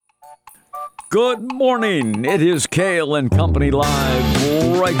Good morning. It is Cail and Company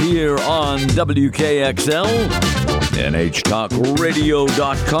live right here on WKXL,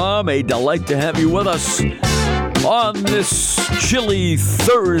 NHTalkRadio.com. A delight to have you with us on this chilly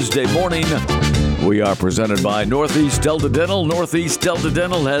Thursday morning. We are presented by Northeast Delta Dental. Northeast Delta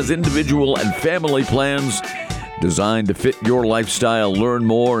Dental has individual and family plans designed to fit your lifestyle. Learn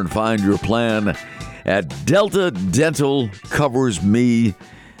more and find your plan at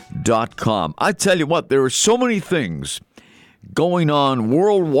deltadentalcoversme.com. I tell you what, there are so many things going on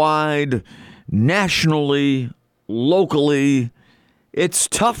worldwide, nationally, locally. It's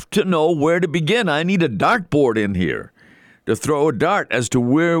tough to know where to begin. I need a dartboard in here to throw a dart as to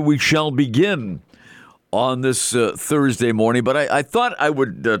where we shall begin on this Thursday morning. But I thought I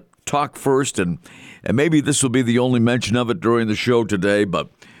would talk first, and maybe this will be the only mention of it during the show today, but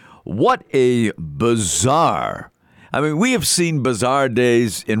what a bizarre... I mean, we have seen bizarre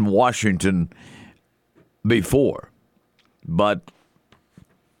days in Washington before, but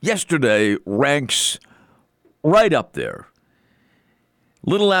yesterday ranks right up there.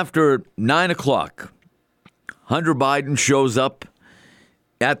 Little after 9 o'clock, Hunter Biden shows up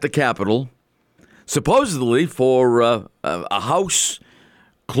at the Capitol, supposedly for a House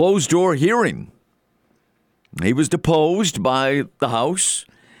closed-door hearing. He was deposed by the House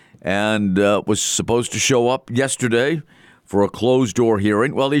and was supposed to show up yesterday for a closed-door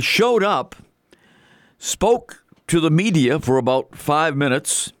hearing. Well, he showed up, spoke to the media for about 5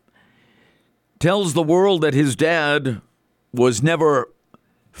 minutes, tells the world that his dad was never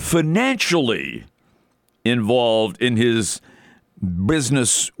financially involved in his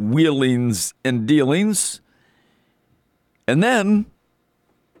business wheelings and dealings, and then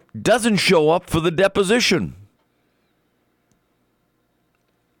doesn't show up for the deposition.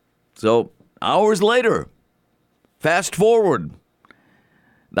 So, hours later, fast forward,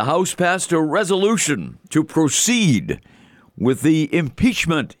 the House passed a resolution to proceed with the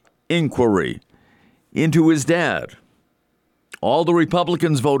impeachment inquiry into his dad. All the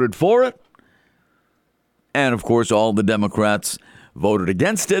Republicans voted for it, and of course all the Democrats voted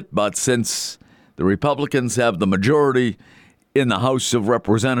against it. But since the Republicans have the majority in the House of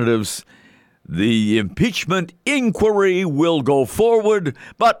Representatives, the impeachment inquiry will go forward,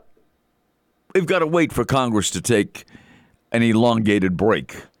 but we've got to wait for Congress to take an elongated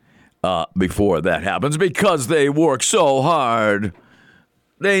break before that happens, because they work so hard.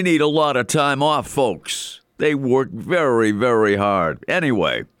 They need a lot of time off, folks. They work very, very hard.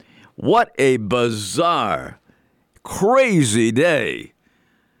 Anyway, what a bizarre, crazy day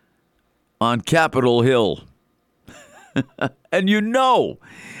on Capitol Hill. And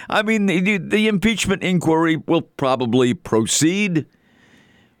I mean, the impeachment inquiry will probably proceed.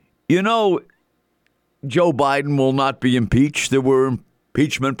 Joe Biden will not be impeached. There were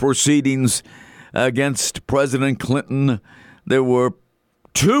impeachment proceedings against President Clinton. There were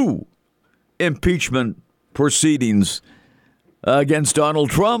 2 impeachment proceedings against Donald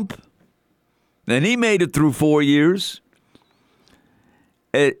Trump, and he made it through 4 years.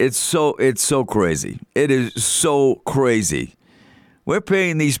 It's so crazy. It is so crazy. We're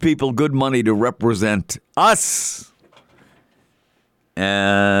paying these people good money to represent us.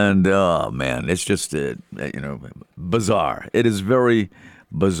 And, oh, man, it's just, bizarre. It is very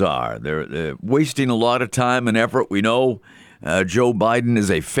bizarre. They're wasting a lot of time and effort. We know Joe Biden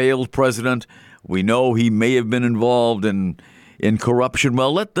is a failed president. We know he may have been involved in corruption.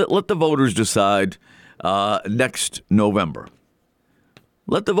 Well, let the voters decide next November.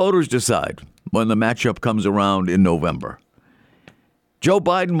 Let the voters decide when the matchup comes around in November. Joe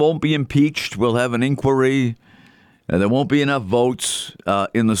Biden won't be impeached. We'll have an inquiry. There won't be enough votes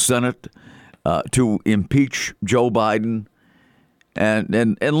in the Senate to impeach Joe Biden.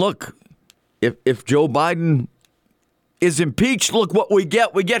 And look, if Joe Biden is impeached, look what we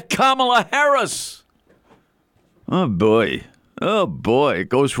get. We get Kamala Harris. Oh, boy. It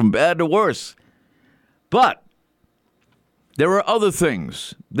goes from bad to worse. But there are other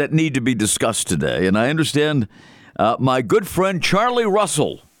things that need to be discussed today. And I understand my good friend Charlie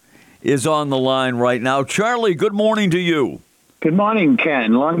Russell is on the line right now. Charlie, good morning to you. Good morning,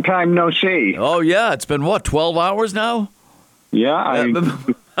 Ken. Long time no see. Oh, yeah. It's been, 12 hours now? Yeah.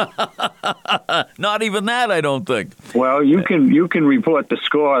 Not even that, I don't think. Well, you can report the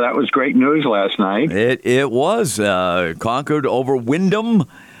score. That was great news last night. It was. Concord over Wyndham,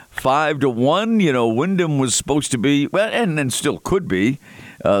 5-1. Wyndham was supposed to be, and still could be,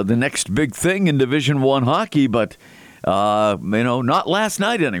 the next big thing in Division I hockey, but not last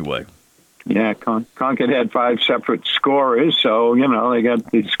night anyway. Yeah, Concord had 5 separate scorers, so they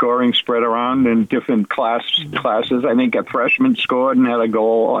got the scoring spread around in different classes. I think a freshman scored and had a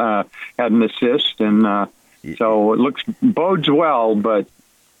goal, had an assist, and so it bodes well. But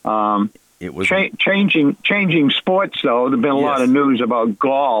it was changing sports, though. There's been a lot of news about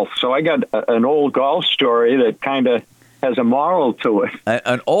golf, so I got an old golf story that kind of has a moral to it.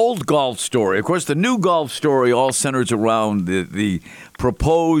 An old golf story. Of course, the new golf story all centers around the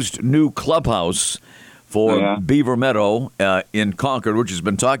proposed new clubhouse for Beaver Meadow in Concord, which has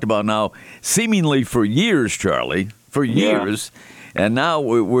been talked about now seemingly for years, Charlie, for years. Yeah. And now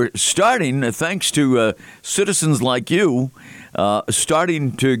we're starting, thanks to citizens like you,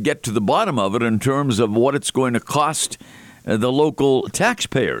 starting to get to the bottom of it in terms of what it's going to cost the local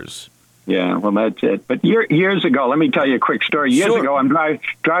taxpayers. Yeah, well, that's it. But years ago, let me tell you a quick story. Years ago, I'm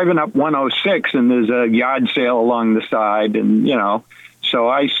driving up 106, and there's a yard sale along the side, and, so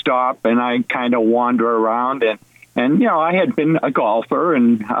I stop and I kind of wander around, and I had been a golfer,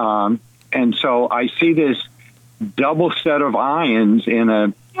 and so I see this double set of irons in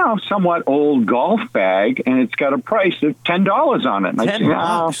a somewhat old golf bag, and it's got a price of $10 on it. And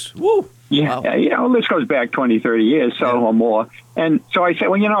 $10. Woo. Yeah, wow. This goes back 20, 30 years, or more. And so I said,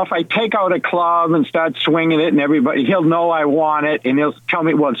 well, if I take out a club and start swinging it, and he'll know I want it, and he'll tell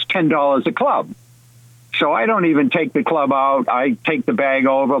me, well, it's $10 a club. So I don't even take the club out. I take the bag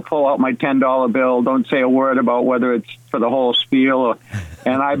over, pull out my $10 bill, don't say a word about whether it's for the whole spiel,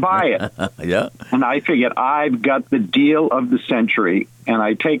 and I buy it. Yeah. And I figured I've got the deal of the century, and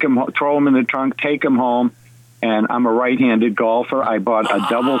I take him, throw him in the trunk, take him home. And I'm a right-handed golfer. I bought a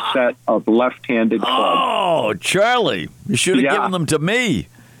double set of left-handed clubs. Oh, Charlie, you should have given them to me.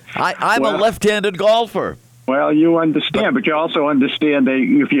 I'm a left-handed golfer. Well, you understand, but you also understand that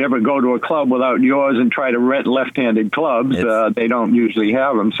if you ever go to a club without yours and try to rent left-handed clubs, they don't usually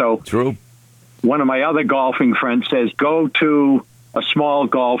have them. So true. One of my other golfing friends says, go to a small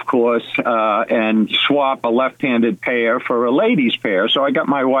golf course and swap a left-handed pair for a ladies' pair. So I got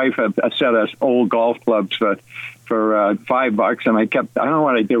my wife a set of old golf clubs for $5, and I don't know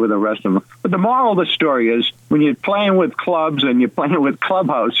what I did with the rest of them. But the moral of the story is, when you're playing with clubs and you're playing with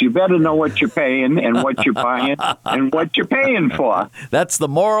clubhouse, you better know what you're paying and what you're buying and what you're paying for. That's the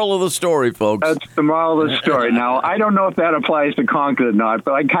moral of the story, folks. That's the moral of the story. Now, I don't know if that applies to Concord or not,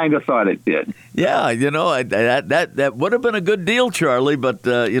 but I kind of thought it did. Yeah, that would have been a good deal, Charlie, but,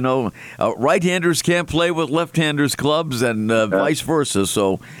 right-handers can't play with left-handers' clubs and vice versa.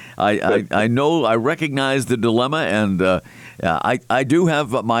 So I recognize the dilemma, and I do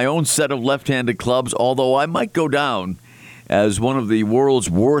have my own set of left-handed clubs, although I might go down as one of the world's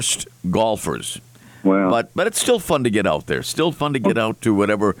worst golfers. Well, but it's still fun to get out there. Still fun to get out to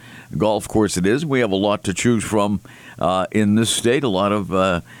whatever golf course it is. We have a lot to choose from in this state. A lot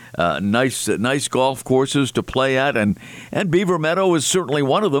of nice golf courses to play at, and Beaver Meadow is certainly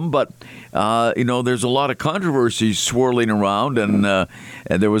one of them. But there's a lot of controversy swirling around, and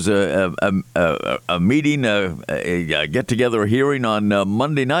there was a meeting, a get together, hearing on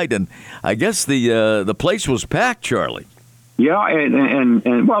Monday night, and I guess the place was packed, Charlie. Yeah,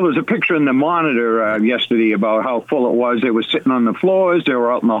 and well, there's a picture in the Monitor yesterday about how full it was. They were sitting on the floors. They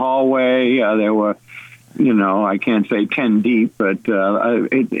were out in the hallway. They were, I can't say 10 deep, but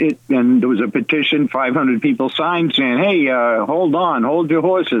and there was a petition, 500 people signed saying, "Hey, hold on, hold your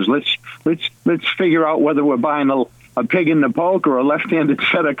horses. Let's figure out whether we're buying a pig in the poke or a left-handed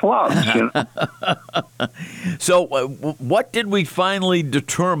set of clubs." So, what did we finally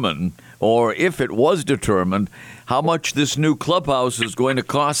determine, or if it was determined, how much this new clubhouse is going to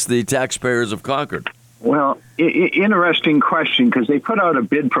cost the taxpayers of Concord? Well, interesting question, because they put out a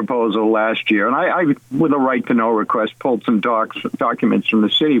bid proposal last year, and I with a right-to-know request, pulled some documents from the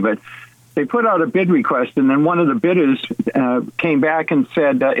city, but they put out a bid request, and then one of the bidders came back and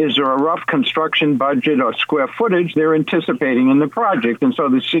said, is there a rough construction budget or square footage they're anticipating in the project? And so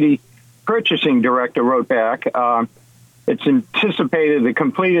the city purchasing director wrote back, it's anticipated the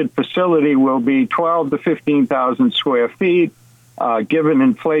completed facility will be 12 to 15,000 square feet. Given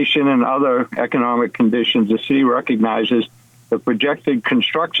inflation and other economic conditions, the city recognizes the projected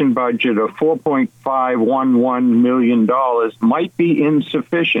construction budget of $4.511 million might be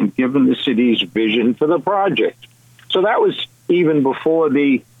insufficient given the city's vision for the project. So that was even before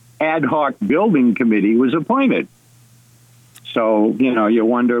the ad hoc building committee was appointed. So, you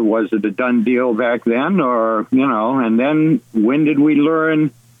wonder, was it a done deal back then, or, and then when did we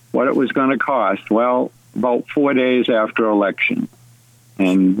learn what it was going to cost? Well, about 4 days after election,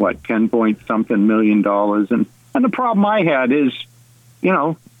 and 10 point something million dollars. And the problem I had is,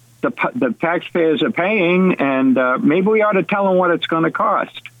 the taxpayers are paying, and maybe we ought to tell them what it's going to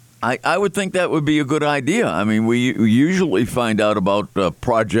cost. I would think that would be a good idea. I mean, we usually find out about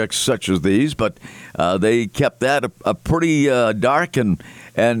projects such as these, but they kept that a pretty dark and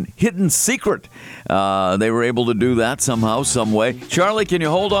hidden secret. They were able to do that somehow, some way. Charlie, can you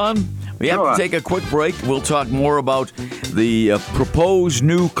hold on? We have to take a quick break. We'll talk more about the proposed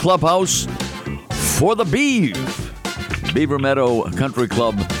new clubhouse for the Beaver Meadow Country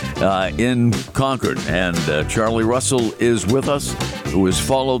Club in Concord. And Charlie Russell is with us, who has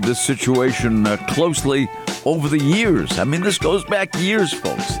followed this situation closely over the years. I mean, this goes back years,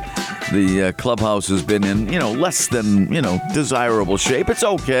 folks. The clubhouse has been in, less than, desirable shape. It's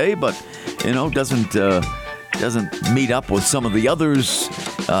okay, but, doesn't meet up with some of the others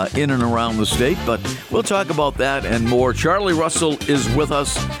in and around the state. But we'll talk about that and more. Charlie Russell is with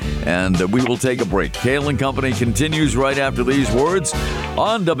us, and we will take a break. Cail and Company continues right after these words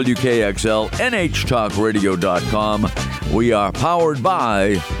on WKXL, NHTalkRadio.com. We are powered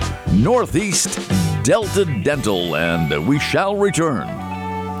by Northeast Delta Dental, and we shall return.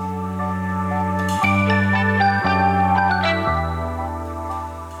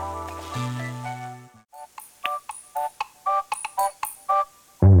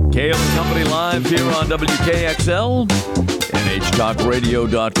 Cail and Company live here on WKXL,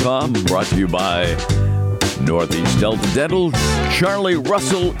 NHTalkRadio.com, brought to you by Northeast Delta Dental. Charlie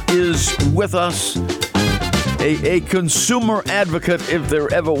Russell is with us, a consumer advocate, if there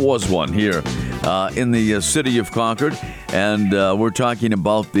ever was one, here in the city of Concord. And we're talking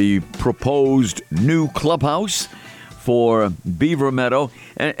about the proposed new clubhouse for Beaver Meadow.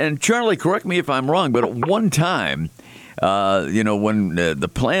 And Charlie, correct me if I'm wrong, but at one time, when the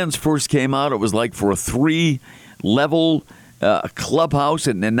plans first came out, it was like for a 3-level clubhouse,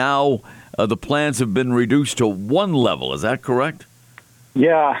 and now the plans have been reduced to 1 level. Is that correct?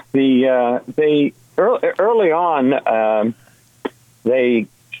 Yeah. They early on, they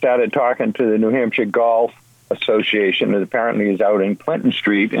started talking to the New Hampshire Golf Association, that apparently is out in Clinton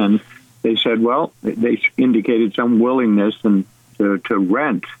Street, and they said, well, they indicated some willingness to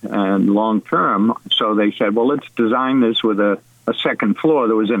rent and long term. So they said, well, let's design this with a second floor.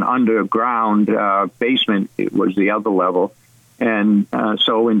 There was an underground basement. It was the other level. And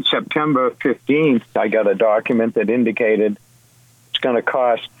so in September 15th, I got a document that indicated it's going to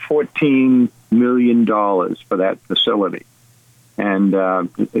cost $14 million for that facility. And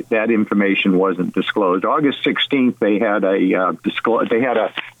that information wasn't disclosed. August 16th, they had a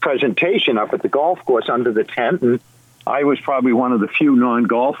presentation up at the golf course under the tent, and I was probably one of the few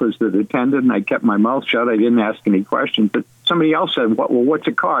non-golfers that attended, and I kept my mouth shut. I didn't ask any questions. But somebody else said, well, what's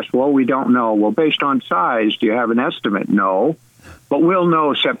it cost? Well, we don't know. Well, based on size, do you have an estimate? No. But we'll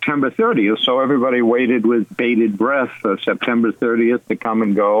know September 30th. So everybody waited with bated breath for September 30th to come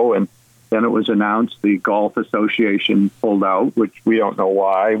and go. And then it was announced the Golf Association pulled out, which we don't know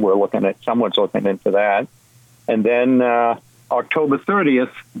why. Someone's looking into that. And then October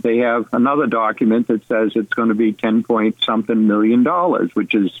 30th, they have another document that says it's going to be $10-point-something million,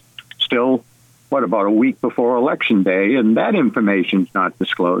 which is still, about a week before Election Day, and that information's not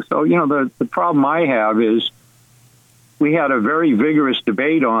disclosed. So, the problem I have is we had a very vigorous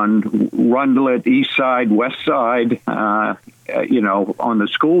debate on Rundlet, East Side, West Side, on the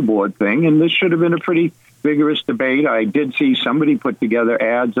school board thing, and this should have been a pretty vigorous debate. I did see somebody put together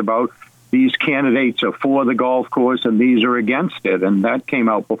ads about these candidates are for the golf course and these are against it. And that came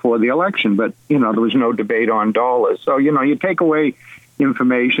out before the election. But, there was no debate on dollars. So, you take away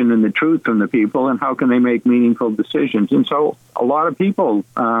information and the truth from the people, and how can they make meaningful decisions? And so a lot of people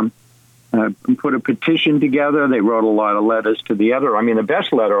put a petition together. They wrote a lot of letters to the editor. I mean, the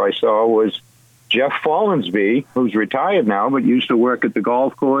best letter I saw was Jeff Follansbee, who's retired now, but used to work at the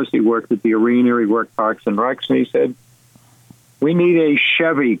golf course. He worked at the arena. He worked Parks and Recs. And he said, we need a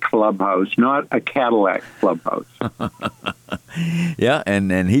Chevy clubhouse, not a Cadillac clubhouse. Yeah,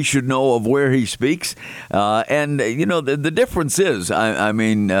 and he should know of where he speaks. The difference is,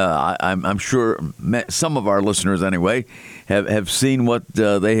 I'm sure some of our listeners anyway have seen what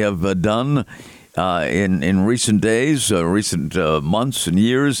they have done in recent days, recent months and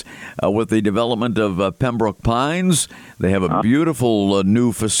years with the development of Pembroke Pines. They have a beautiful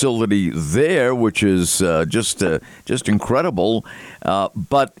new facility there, which is just incredible.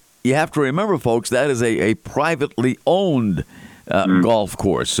 But you have to remember, folks, that is a privately owned golf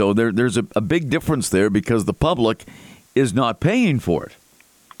course. So there's a big difference there because the public is not paying for it.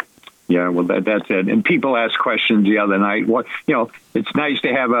 Yeah, well, that's it. And people asked questions the other night. It's nice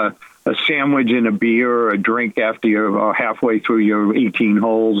to have a sandwich and a beer or a drink after you're halfway through your 18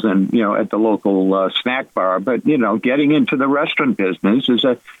 holes and, at the local snack bar. But, getting into the restaurant business is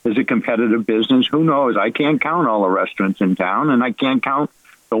a competitive business. Who knows? I can't count all the restaurants in town, and I can't count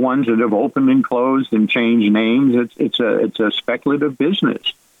the ones that have opened and closed and changed names. It's a speculative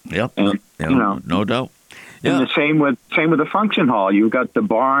business. Yep. And, no doubt. Yeah. And the same with the function hall. You've got the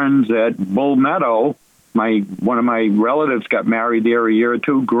barns at Bull Meadow. One of my relatives got married there a year or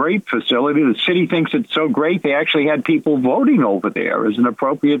two. Great facility. The city thinks it's so great they actually had people voting over there as an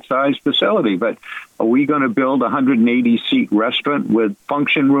appropriate sized facility. But are we going to build a 180-seat restaurant with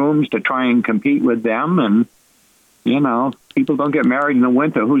function rooms to try and compete with them? And people don't get married in the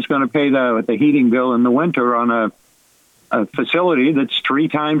winter. Who's going to pay the heating bill in the winter on a facility that's 3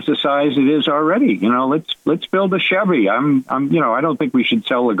 times the size it is already? Let's build a Chevy. I don't think we should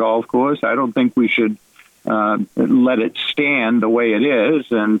sell the golf course. I don't think we should let it stand the way it is.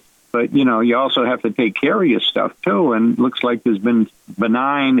 But you also have to take care of your stuff too. And it looks like there's been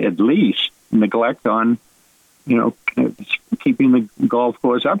benign, at least, neglect on, keeping the golf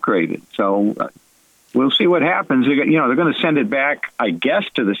course upgraded. So we'll see what happens. They're going to send it back, I guess,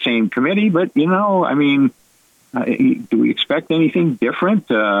 to the same committee. But do we expect anything different?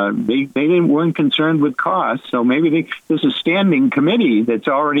 They weren't concerned with cost, so maybe there's a standing committee that's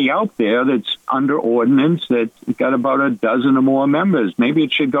already out there that's under ordinance that's got about a dozen or more members. Maybe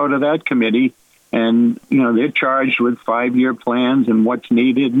it should go to that committee, and they're charged with 5-year plans and what's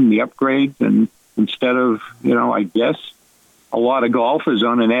needed and the upgrades, and instead of I guess a lot of golfers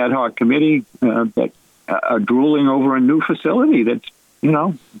on an ad hoc committee that are drooling over a new facility that's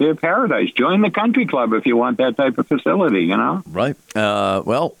their paradise. Join the country club if you want that type of facility, Right.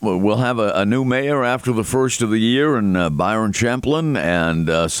 Well, we'll have a new mayor after the first of the year, and Byron Champlin,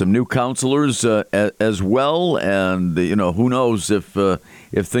 and some new councilors as well. And, who knows if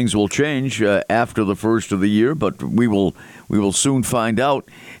things will change after the first of the year, but we will soon find out.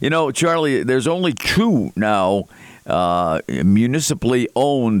 Charlie, there's only 2 now municipally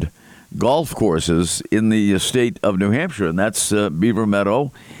owned golf courses in the state of New Hampshire, and that's Beaver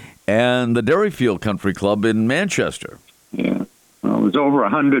Meadow and the Derryfield Country Club in Manchester. Yeah, well, there's over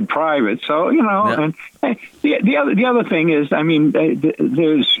 100 private. So and the other thing is,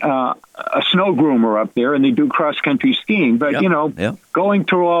 there's a snow groomer up there, and they do cross country skiing. But going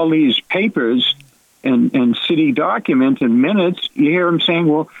through all these papers and city documents and minutes, you hear them saying,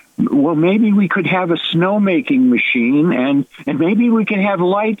 well, maybe we could have a snowmaking machine, and maybe we could have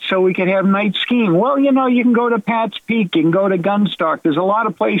lights so we could have night skiing. Well, you can go to Pat's Peak, you can go to Gunstock. There's a lot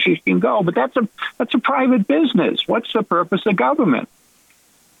of places you can go, but that's a private business. What's the purpose of government?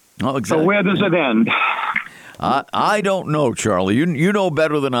 Oh, exactly. So where does it end? I don't know, Charlie. You know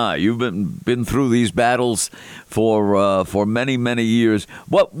better than I. You've been through these battles for many, many years.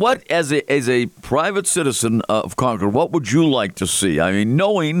 What as a private citizen of Concord, what would you like to see?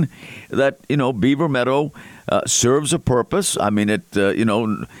 Knowing that Beaver Meadow serves a purpose. I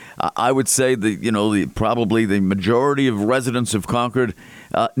would say probably the majority of residents of Concord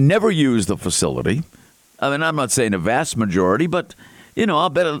never use the facility. I'm not saying a vast majority, but I'll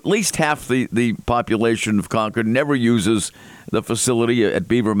bet at least half the population of Concord never uses the facility at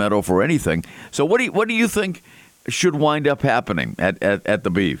Beaver Meadow for anything. So what do you think should wind up happening at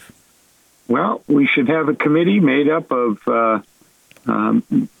the Beav? Well, we should have a committee made up of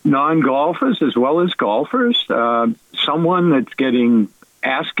non-golfers as well as golfers. Someone that's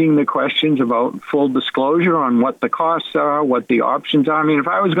asking the questions about full disclosure on what the costs are, what the options are. If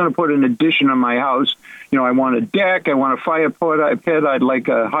I was going to put an addition on my house, I want a deck, I want a fire pit, I'd like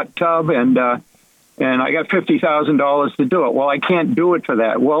a hot tub, and I got $50,000 to do it. Well, I can't do it for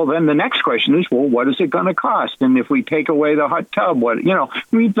that. Well, then the next question is, what is it going to cost? And if we take away the hot tub,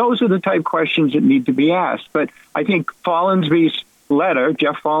 those are the type questions that need to be asked. But I think Jeff Follansbee's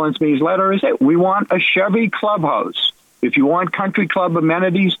letter is it. We want a Chevy clubhouse. If you want country club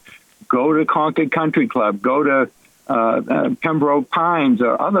amenities, go to Concord Country Club, go to Pembroke Pines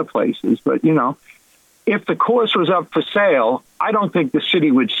or other places. But, if the course was up for sale, I don't think the city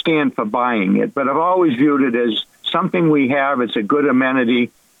would stand for buying it. But I've always viewed it as something we have. It's a good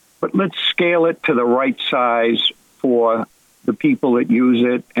amenity, but let's scale it to the right size for the people that use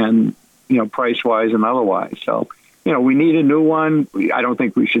it and, price-wise and otherwise. So, we need a new one. I don't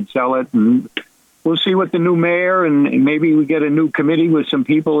think we should sell it. And we'll see what the new mayor and maybe we get a new committee with some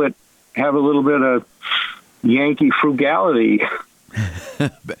people that have a little bit of Yankee frugality.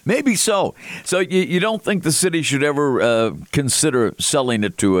 Maybe so. So you don't think the city should ever consider selling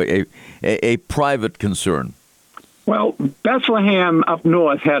it to a private concern? Well, Bethlehem up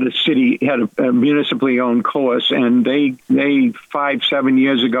north had a municipally owned course, and they 5-7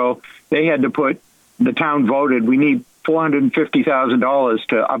 years ago they had to the town voted we need $450,000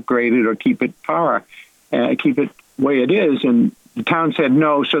 to upgrade it or keep it keep it the way it is, and the town said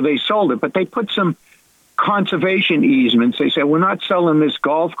no, so they sold it, but they put some conservation easements. They say, we're not selling this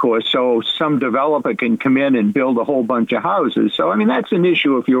golf course so some developer can come in and build a whole bunch of houses. So, I mean, that's an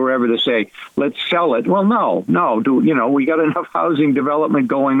issue if you were ever to say, let's sell it. Well, no. We got enough housing development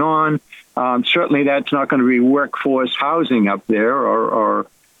going on. Certainly that's not going to be workforce housing up there or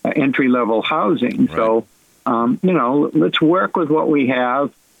entry-level housing. Right. So, let's work with what we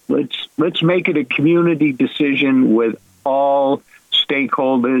have. Let's make it a community decision with all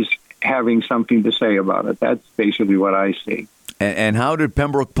stakeholders having something to say about it. That's basically what I see. And how did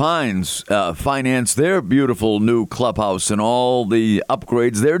Pembroke Pines finance their beautiful new clubhouse and all the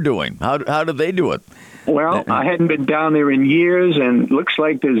upgrades they're doing? How did they do it? Well, I hadn't been down there in years, and it looks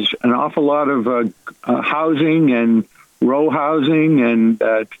like there's an awful lot of housing and row housing and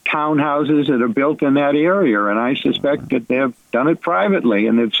townhouses that are built in that area, and I suspect that they've done it privately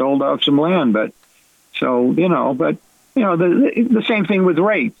and they've sold off some land. The same thing with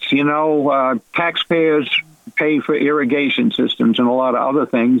rates. Taxpayers pay for irrigation systems and a lot of other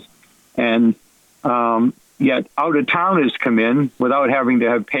things, and yet out-of-towners come in without having to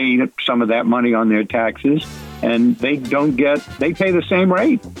have paid some of that money on their taxes, and they pay the same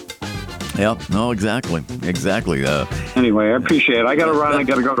rate. Yeah, no, exactly. Anyway, I appreciate it. I got to run. I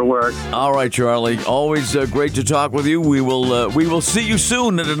got to go to work. All right, Charlie. Always great to talk with you. We will see you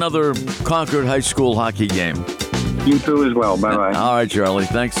soon at another Concord High School hockey game. You too as well. Bye-bye. All right, Charlie.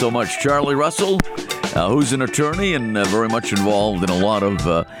 Thanks so much. Charlie Russell, who's an attorney and very much involved in a lot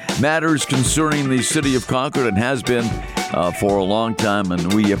of matters concerning the city of Concord and has been for a long time,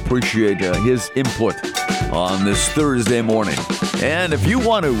 and we appreciate his input on this Thursday morning. And if you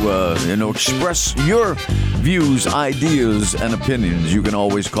want to express your views, ideas, and opinions, you can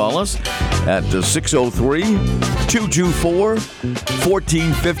always call us at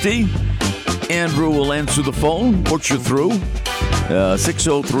 603-224-1450. Andrew will answer the phone, put you through.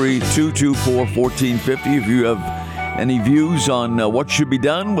 603-224-1450. If you have any views on what should be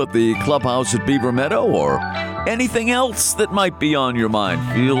done with the clubhouse at Beaver Meadow or anything else that might be on your mind,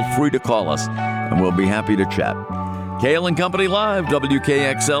 feel free to call us, and we'll be happy to chat. Cail and Company Live,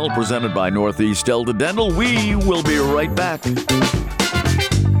 WKXL, presented by Northeast Delta Dental. We will be right back.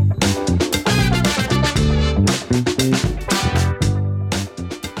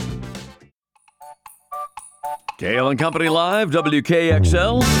 Cail and Company Live,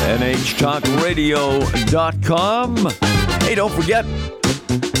 WKXL, NHTalkRadio.com. Hey, don't forget,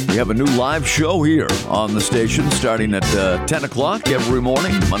 we have a new live show here on the station starting at 10 o'clock every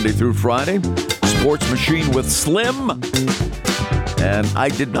morning, Monday through Friday. Sports Machine with Slim. And I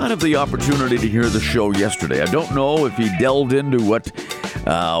did not have the opportunity to hear the show yesterday. I don't know if he delved into what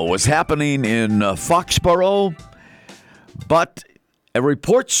was happening in Foxborough, but a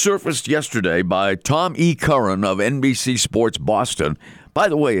report surfaced yesterday by Tom E. Curran of NBC Sports Boston. By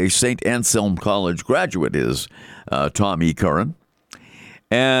the way, a St. Anselm College graduate is Tom E. Curran.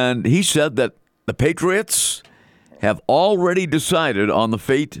 And he said that the Patriots have already decided on the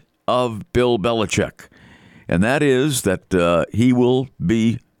fate of Bill Belichick. And that is that he will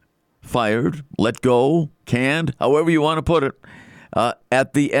be fired, let go, canned, however you want to put it,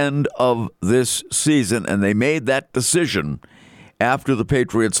 at the end of this season. And they made that decision after the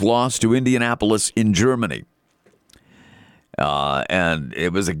Patriots lost to Indianapolis in Germany. And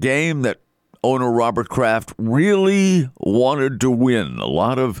it was a game that owner Robert Kraft really wanted to win. A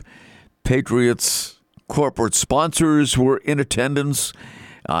lot of Patriots corporate sponsors were in attendance.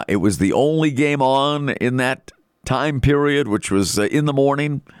 It was the only game on in that time period, which was in the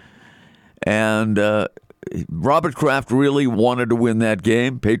morning. And Robert Kraft really wanted to win that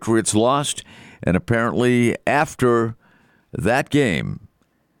game. Patriots lost. And apparently after that game,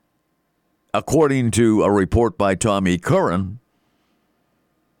 according to a report by Tommy Curran,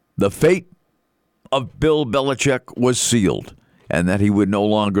 the fate of Bill Belichick was sealed, and that he would no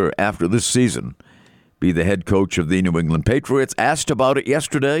longer, after this season, be the head coach of the New England Patriots. Asked about it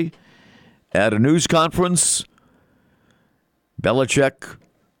yesterday at a news conference, Belichick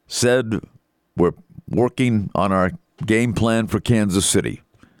said, we're working on our game plan for Kansas City,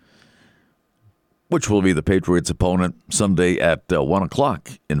 which will be the Patriots' opponent Sunday at 1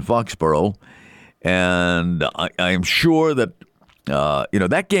 o'clock in Foxborough. And I am sure that,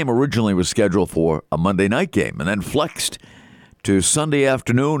 that game originally was scheduled for a Monday night game and then flexed to Sunday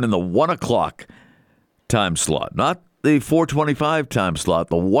afternoon in the 1 o'clock time slot. Not the 4:25 time slot,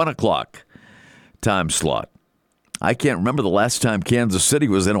 the 1 o'clock time slot. I can't remember the last time Kansas City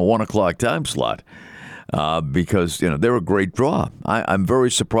was in a 1 o'clock time slot. Because, they're a great draw. I'm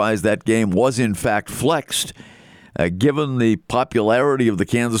very surprised that game was, in fact, flexed, given the popularity of the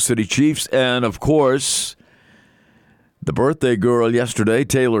Kansas City Chiefs. And, of course, the birthday girl yesterday,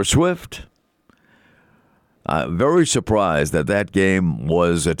 Taylor Swift, Very surprised that that game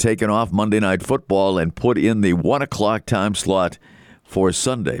was taken off Monday Night Football and put in the 1 o'clock time slot for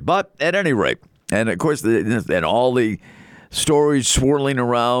Sunday. But at any rate, and of course, and all the stories swirling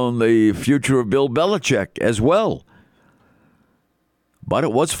around the future of Bill Belichick as well. But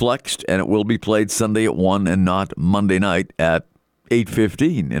it was flexed, and it will be played Sunday at 1 and not Monday night at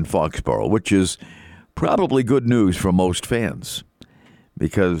 8:15 in Foxborough, which is probably good news for most fans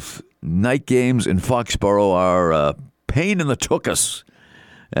because night games in Foxborough are a pain in the tuchus,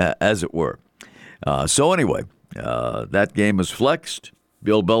 as it were. So anyway, that game is flexed.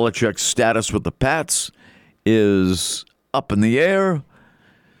 Bill Belichick's status with the Pats is up in the air.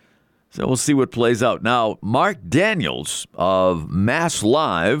 So we'll see what plays out. Now, Mark Daniels of Mass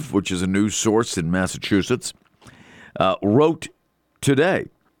Live, which is a news source in Massachusetts, wrote today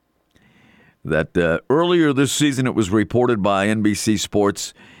that earlier this season it was reported by NBC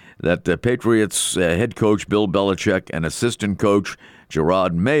Sports that Patriots head coach Bill Belichick and assistant coach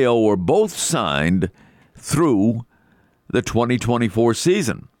Gerard Mayo were both signed through the 2024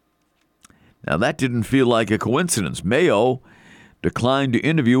 season. Now, that didn't feel like a coincidence. Mayo declined to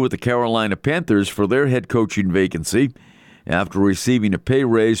interview with the Carolina Panthers for their head coaching vacancy after receiving a pay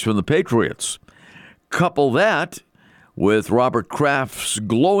raise from the Patriots. Couple that with Robert Kraft's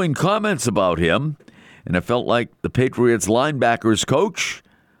glowing comments about him, and it felt like the Patriots linebackers coach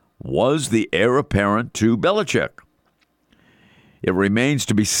was the heir apparent to Belichick. It remains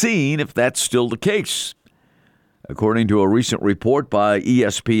to be seen if that's still the case. According to a recent report by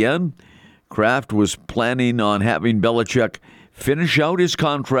ESPN, Kraft was planning on having Belichick finish out his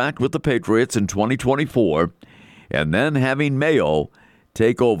contract with the Patriots in 2024 and then having Mayo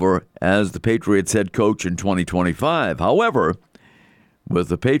take over as the Patriots head coach in 2025. However, with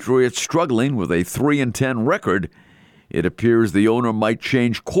the Patriots struggling with a 3-10 record, it appears the owner might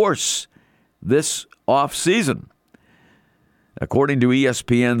change course this offseason. According to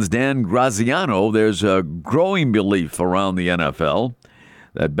ESPN's Dan Graziano, there's a growing belief around the NFL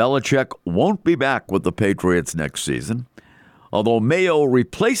that Belichick won't be back with the Patriots next season, although Mayo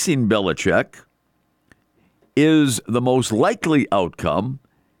replacing Belichick is the most likely outcome.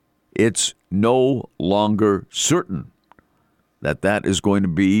 It's no longer certain that that is going to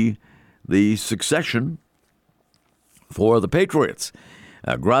be the succession for the Patriots.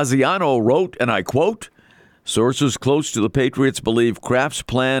 Graziano wrote, and I quote, "Sources close to the Patriots believe Kraft's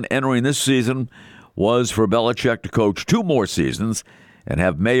plan entering this season was for Belichick to coach 2 more seasons and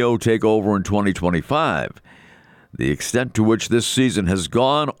have Mayo take over in 2025. The extent to which this season has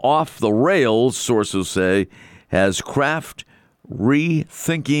gone off the rails, sources say, has Kraft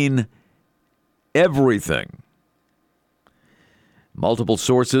rethinking everything." Multiple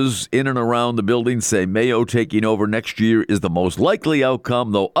sources in and around the building say Mayo taking over next year is the most likely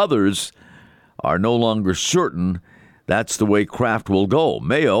outcome, though others are no longer certain that's the way Kraft will go.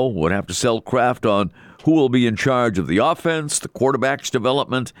 Mayo would have to sell Kraft on who will be in charge of the offense, the quarterback's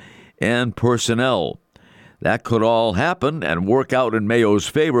development, and personnel. That could all happen and work out in Mayo's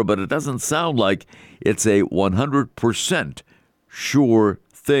favor, but it doesn't sound like it's a 100% sure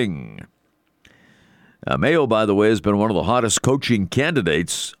thing. Mayo, by the way, has been one of the hottest coaching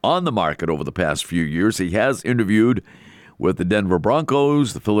candidates on the market over the past few years. He has interviewed with the Denver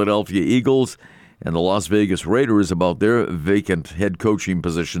Broncos, the Philadelphia Eagles, and the Las Vegas Raiders about their vacant head coaching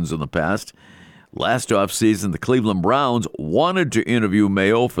positions in the past. Last offseason, the Cleveland Browns wanted to interview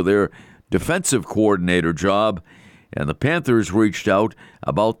Mayo for their defensive coordinator job, and the Panthers reached out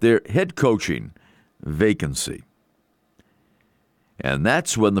about their head coaching vacancy. And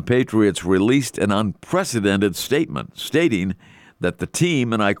that's when the Patriots released an unprecedented statement stating that the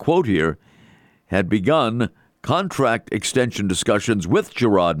team, and I quote here, had begun contract extension discussions with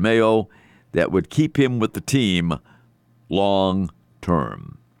Gerard Mayo that would keep him with the team long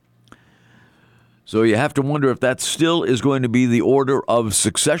term. So you have to wonder if that still is going to be the order of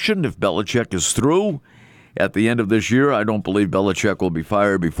succession if Belichick is through at the end of this year. I don't believe Belichick will be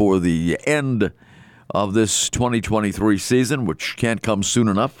fired before the end of this 2023 season, which can't come soon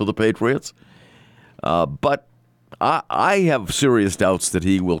enough for the Patriots. But I have serious doubts that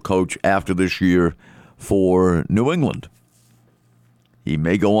he will coach after this year for New England. He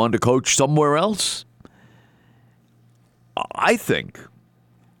may go on to coach somewhere else. I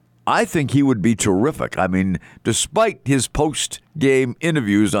think he would be terrific. I mean, despite his post-game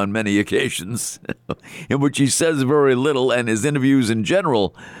interviews on many occasions, in which he says very little, and his interviews in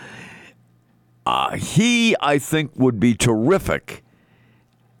general, he, I think, would be terrific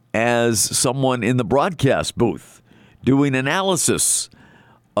as someone in the broadcast booth doing analysis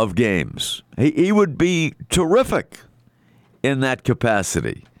of games. He would be terrific in that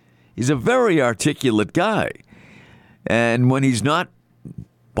capacity. He's a very articulate guy. And when he's not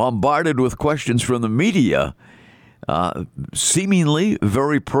bombarded with questions from the media, seemingly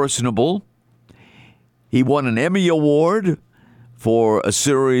very personable. He won an Emmy Award for a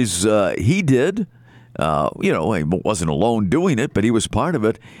series he did. He wasn't alone doing it, but he was part of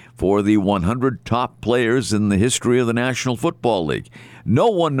it for the 100 top players in the history of the National Football League. No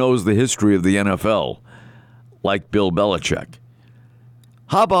one knows the history of the NFL like Bill Belichick.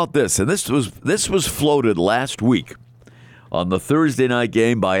 How about this? And this was floated last week on the Thursday night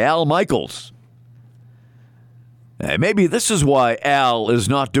game by Al Michaels. And maybe this is why Al is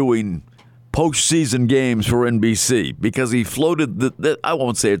not doing postseason games for NBC, because he floated I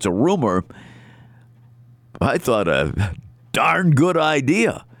won't say it's a rumor. I thought a darn good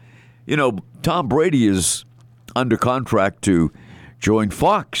idea. Tom Brady is under contract to join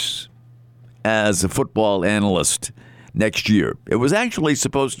Fox as a football analyst next year. It was actually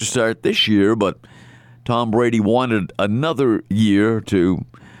supposed to start this year, but Tom Brady wanted another year to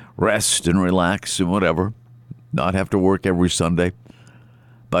rest and relax and whatever, not have to work every Sunday.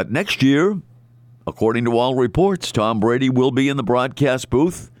 But next year, according to all reports, Tom Brady will be in the broadcast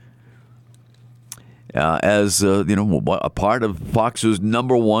booth as a part of Fox's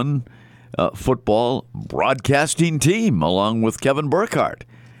number one football broadcasting team, along with Kevin Burkhardt.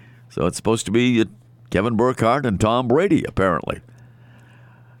 So it's supposed to be Kevin Burkhardt and Tom Brady, apparently.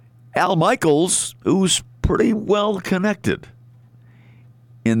 Al Michaels, who's pretty well connected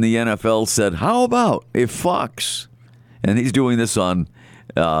in the NFL, said, how about if Fox, and he's doing this on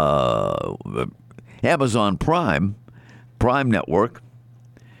Amazon Prime Network,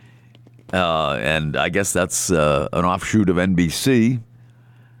 and I guess that's an offshoot of NBC.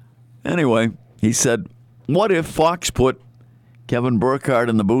 Anyway, he said, what if Fox put Kevin Burkhardt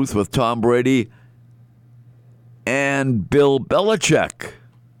in the booth with Tom Brady and Bill Belichick?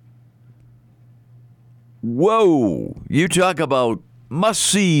 Whoa, you talk about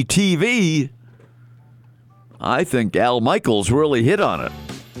must-see TV. I think Al Michaels really hit on it.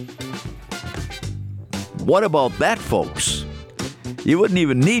 What about that, folks? You wouldn't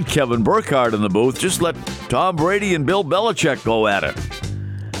even need Kevin Burkhardt in the booth. Just let Tom Brady and Bill Belichick go at it.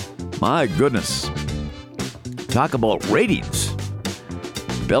 My goodness. Talk about ratings.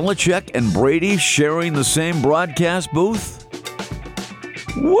 Belichick and Brady sharing the same broadcast booth?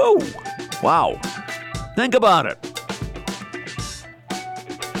 Whoa. Wow. Think about it.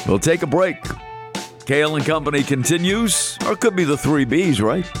 We'll take a break. Cail and Company continues, or it could be the three Bs,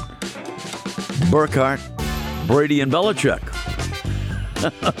 right? Burkhardt, Brady, and Belichick.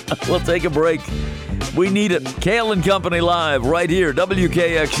 We'll take a break. We need it. Cail and Company live right here,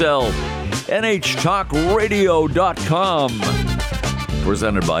 WKXL, NHTalkRadio.com.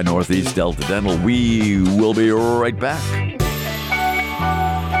 Presented by Northeast Delta Dental. We will be right back.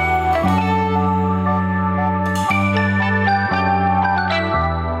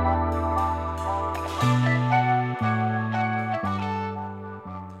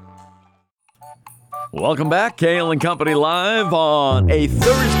 Welcome back, Cail and Company live on a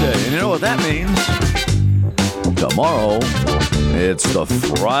Thursday. And you know what that means? Tomorrow, it's the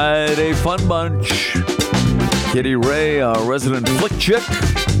Friday Fun Bunch. Kitty Ray, our resident flick chick.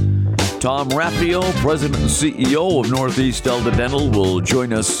 Tom Raffio, President and CEO of Northeast Delta Dental, will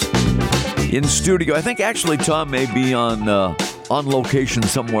join us in studio. I think actually Tom may be on location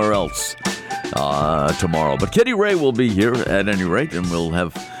somewhere else tomorrow. But Kitty Ray will be here at any rate, and we'll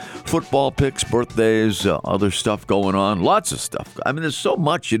have football picks, birthdays, other stuff going on. Lots of stuff. I mean, there's so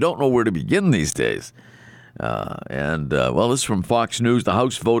much you don't know where to begin these days. This is from Fox News. The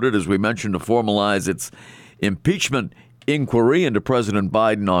House voted, as we mentioned, to formalize its impeachment inquiry into President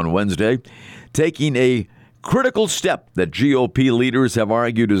Biden on Wednesday, taking a critical step that GOP leaders have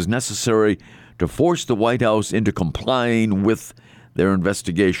argued is necessary to force the White House into complying with their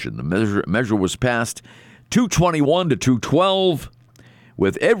investigation. The measure was passed 221 to 212,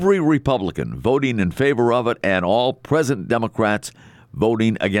 with every Republican voting in favor of it and all present Democrats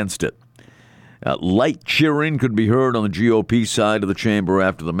voting against it. Light cheering could be heard on the GOP side of the chamber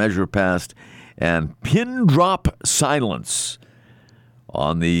after the measure passed, and pin drop silence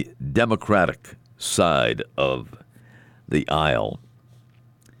on the Democratic side of the aisle.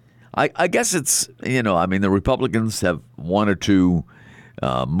 I guess it's, the Republicans have wanted to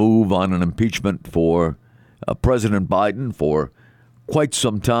move on an impeachment for President Biden for quite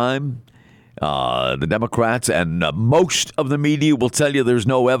some time. The Democrats and most of the media will tell you there's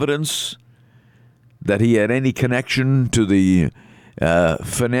no evidence that he had any connection to the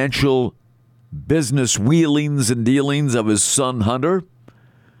financial business wheelings and dealings of his son, Hunter.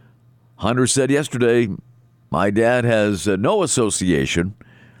 Hunter said yesterday, my dad has no association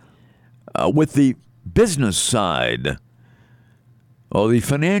with the business side or the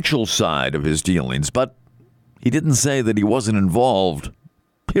financial side of his dealings, but he didn't say that he wasn't involved,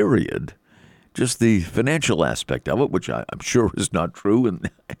 period. Just the financial aspect of it, which I'm sure is not true.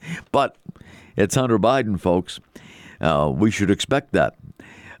 But it's Hunter Biden, folks. We should expect that.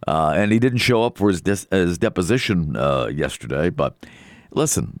 And he didn't show up for his deposition yesterday. But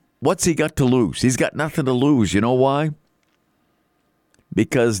listen, what's he got to lose? He's got nothing to lose. You know why?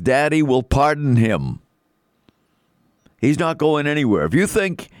 Because Daddy will pardon him. He's not going anywhere. If you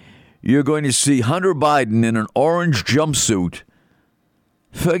think you're going to see Hunter Biden in an orange jumpsuit,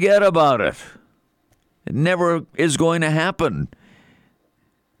 forget about it. It never is going to happen.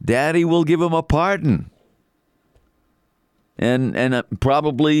 Daddy will give him a pardon. And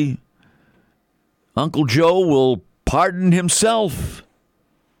probably Uncle Joe will pardon himself.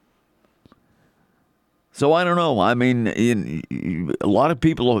 So I don't know. I mean, a lot of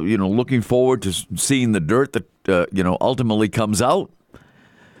people are, looking forward to seeing the dirt that, ultimately comes out.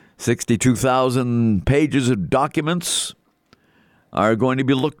 62,000 pages of documents are going to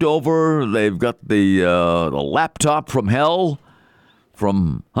be looked over. They've got the laptop from hell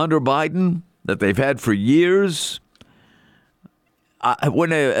from Hunter Biden that they've had for years.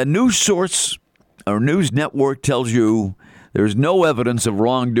 When a news source or news network tells you there's no evidence of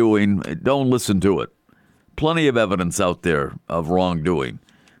wrongdoing, don't listen to it. Plenty of evidence out there of wrongdoing.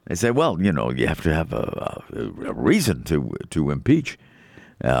 They say, well, you have to have a reason to impeach.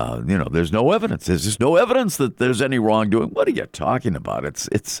 There's no evidence. There's just no evidence that there's any wrongdoing. What are you talking about?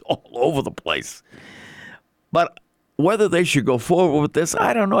 It's all over the place. But whether they should go forward with this,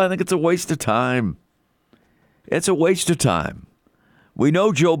 I don't know. I think it's a waste of time. It's a waste of time. We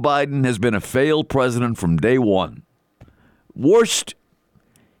know Joe Biden has been a failed president from day one. Worst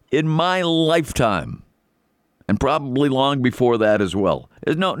in my lifetime. And probably long before that as well.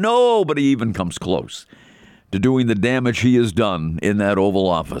 Nobody even comes close to doing the damage he has done in that Oval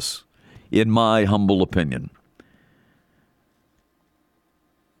Office, in my humble opinion.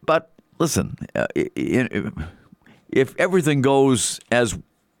 But listen, if everything goes as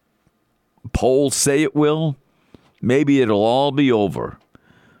polls say it will, maybe it'll all be over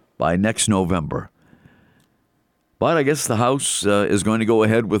by next November. But I guess the House is going to go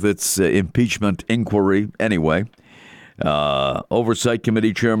ahead with its impeachment inquiry anyway. Oversight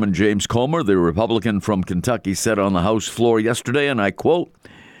Committee Chairman James Comer, the Republican from Kentucky, said on the House floor yesterday, and I quote,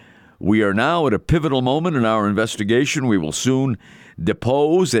 "We are now at a pivotal moment in our investigation. We will soon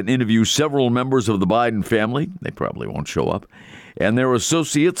depose and interview several members of the Biden family," they probably won't show up, "and their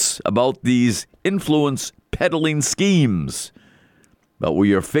associates about these influence peddling schemes. But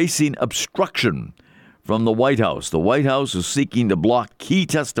we are facing obstruction from the White House. The White House is seeking to block key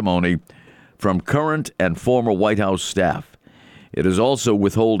testimony from current and former White House staff. It is also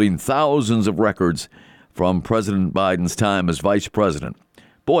withholding thousands of records from President Biden's time as vice president."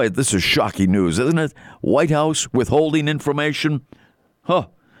 Boy, this is shocking news, isn't it? White House withholding information?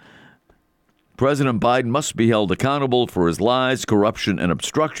 President Biden must be held accountable for his lies, corruption, and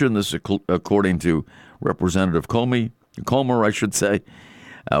obstruction. This is according to Representative Comer, I should say.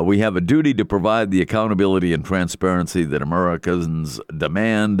 We have a duty to provide the accountability and transparency that Americans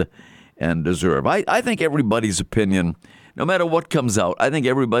demand and deserve. I think everybody's opinion, no matter what comes out, I think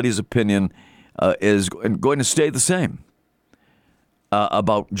everybody's opinion is going to stay the same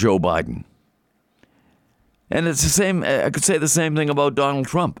about Joe Biden. And it's the same. I could say the same thing about Donald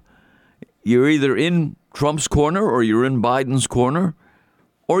Trump. You're either in Trump's corner or you're in Biden's corner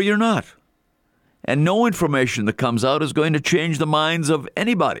or you're not. And no information that comes out is going to change the minds of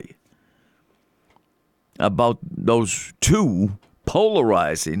anybody about those two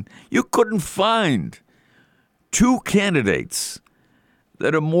polarizing. You couldn't find two candidates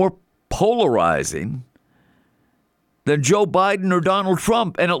that are more polarizing than Joe Biden or Donald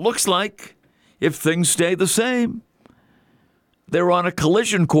Trump. And it looks like, if things stay the same, they're on a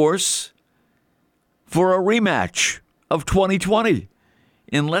collision course for a rematch of 2020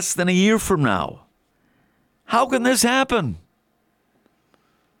 in less than a year from now. How can this happen?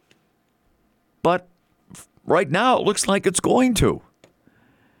 But right now, it looks like it's going to.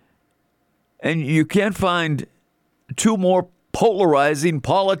 And you can't find two more polarizing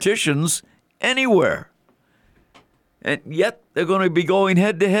politicians anywhere. And yet, they're going to be going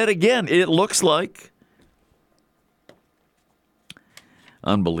head-to-head again, it looks like.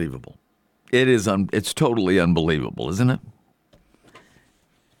 Unbelievable. It is. It's totally unbelievable, isn't it?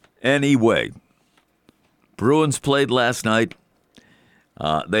 Anyway, Bruins played last night.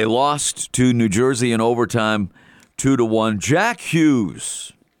 They lost to New Jersey in overtime, 2-1. Jack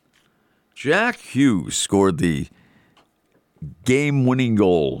Hughes scored the game-winning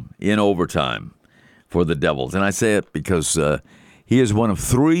goal in overtime for the Devils. And I say it because he is one of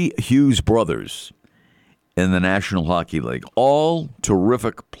three Hughes brothers in the National Hockey League. All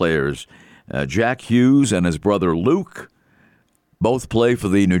terrific players. Jack Hughes and his brother Luke both play for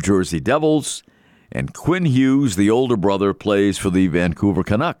the New Jersey Devils. And Quinn Hughes, the older brother, plays for the Vancouver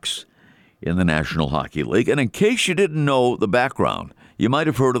Canucks in the National Hockey League. And in case you didn't know the background, you might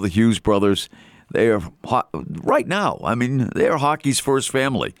have heard of the Hughes brothers. They are, right now, they are hockey's first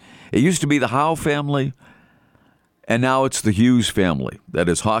family. It used to be the Howe family, and now it's the Hughes family that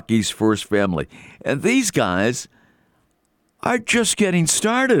is hockey's first family. And these guys are just getting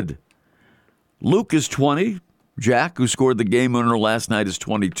started. Luke is 20. Jack, who scored the game winner last night, is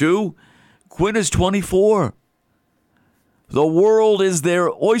 22. Quinn is 24. The world is their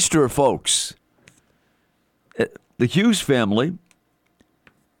oyster, folks. The Hughes family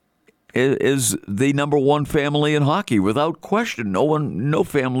is the number one family in hockey, without question. No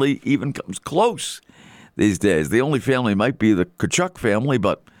family even comes close these days. The only family might be the Kachuk family,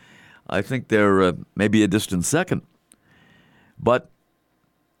 but I think they're maybe a distant second. But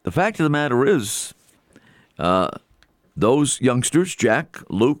the fact of the matter is, those youngsters, Jack,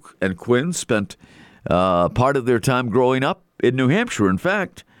 Luke, and Quinn, spent part of their time growing up in New Hampshire. In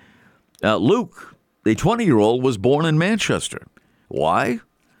fact, Luke, the 20-year-old, was born in Manchester. Why?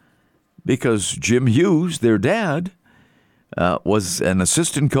 Because Jim Hughes, their dad, was an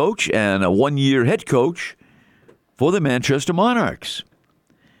assistant coach and a one-year head coach for the Manchester Monarchs.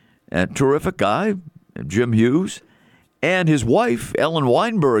 A terrific guy, Jim Hughes. And his wife, Ellen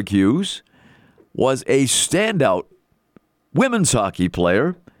Weinberg Hughes, was a standout women's hockey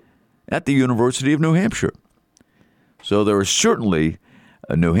player at the University of New Hampshire. So there are certainly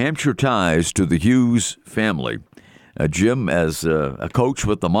New Hampshire ties to the Hughes family. Jim as a coach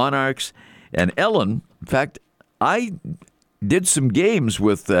with the Monarchs, and Ellen. In fact, I did some games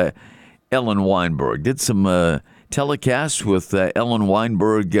with Ellen Weinberg, did some telecasts with Ellen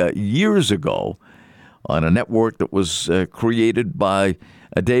Weinberg years ago on a network that was created by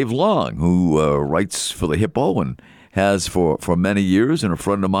Dave Long, who writes for the Hippo and has for many years, and a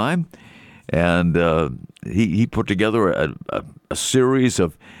friend of mine. And he put together a series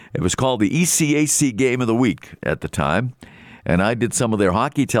of, it was called the ECAC Game of the Week at the time. And I did some of their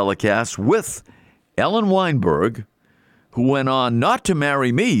hockey telecasts with Ellen Weinberg, who went on not to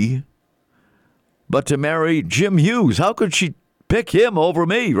marry me, but to marry Jim Hughes. How could she pick him over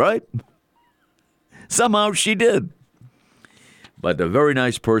me, right? Somehow she did. But a very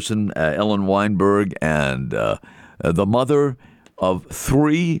nice person, Ellen Weinberg, and the mother of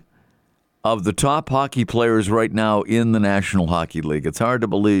three of the top hockey players right now in the National Hockey League. It's hard to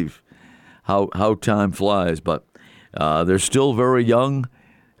believe how time flies, but they're still very young.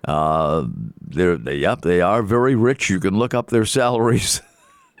 They are very rich. You can look up their salaries,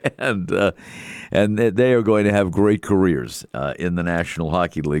 and they are going to have great careers in the National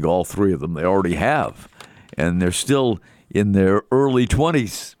Hockey League. All three of them, they already have, and they're still in their early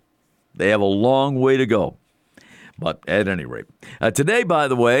 20s. They have a long way to go. But at any rate, today, by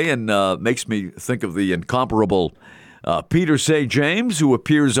the way, and makes me think of the incomparable Peter St. James, who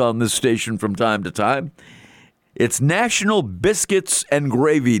appears on this station from time to time. It's National Biscuits and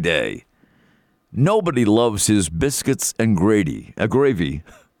Gravy Day. Nobody loves his biscuits and gravy.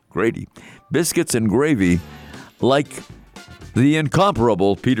 Biscuits and gravy like the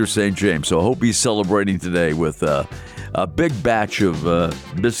incomparable Peter St. James. So I hope he's celebrating today with a big batch of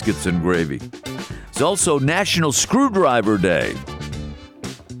biscuits and gravy. It's also National Screwdriver Day.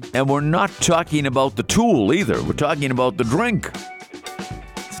 And we're not talking about the tool either. We're talking about the drink.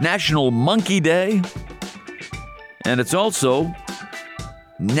 It's National Monkey Day. And it's also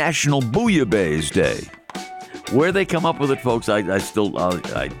National Bouillabaisse Day. Where they come up with it, folks, I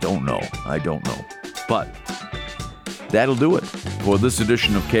don't know. I don't know. But that'll do it for this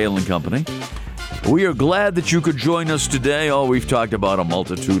edition of Cail & Company. We are glad that you could join us today. Oh, we've talked about a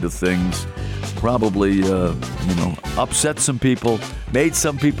multitude of things. Probably, upset some people, made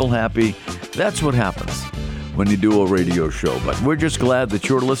some people happy. That's what happens when you do a radio show. But we're just glad that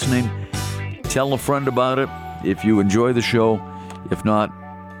you're listening. Tell a friend about it if you enjoy the show. If not,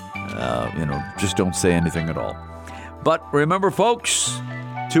 just don't say anything at all. But remember, folks,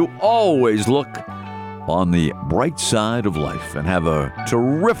 to always look on the bright side of life. And have a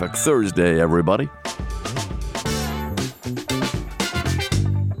terrific Thursday, everybody.